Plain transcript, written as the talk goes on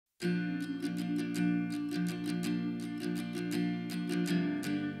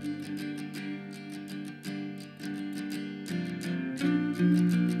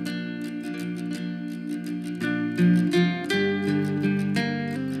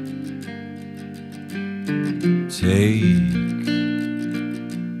Take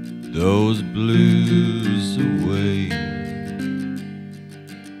those blues away.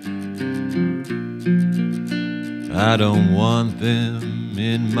 I don't want them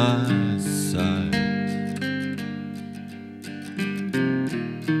in my sight.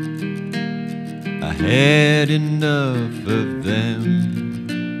 I had enough of them.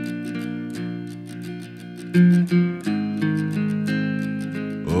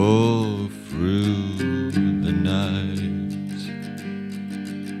 All through the night,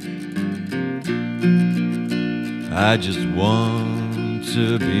 I just want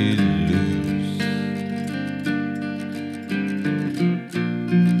to be loose.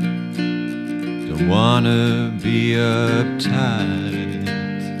 Don't wanna be uptight.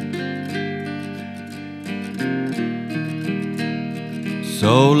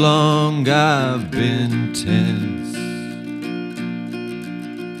 So long I've been tense.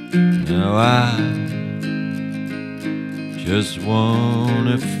 Now I just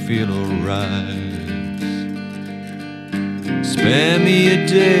wanna feel alright. Spare me a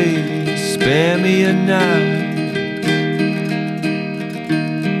day, spare me a night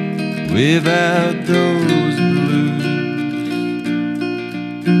without those blues.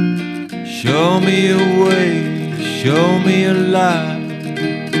 Show me a way, show me a light.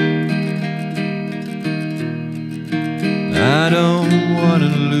 I don't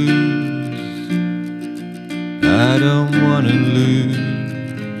wanna lose. I don't wanna lose.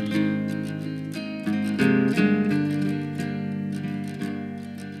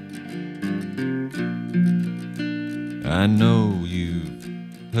 I know you've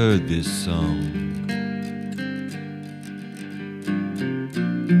heard this song.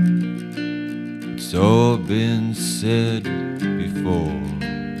 It's all been said before.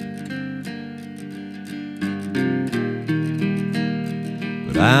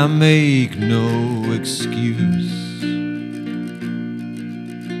 But I make no excuse.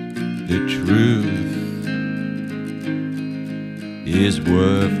 The truth is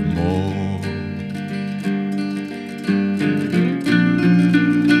worth more.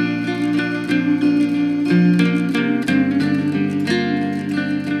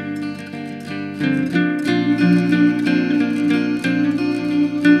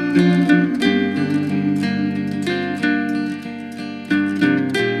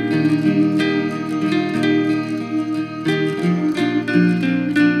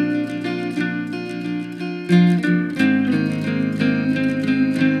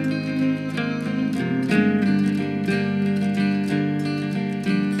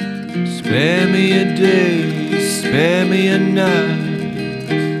 Spare me a day, spare me a night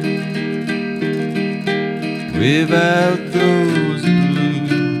without those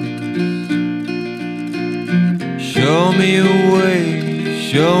blues. Show me a way,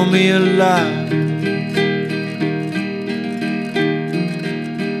 show me a light.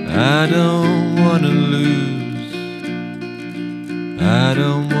 I don't wanna lose. I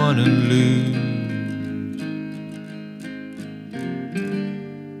don't wanna lose.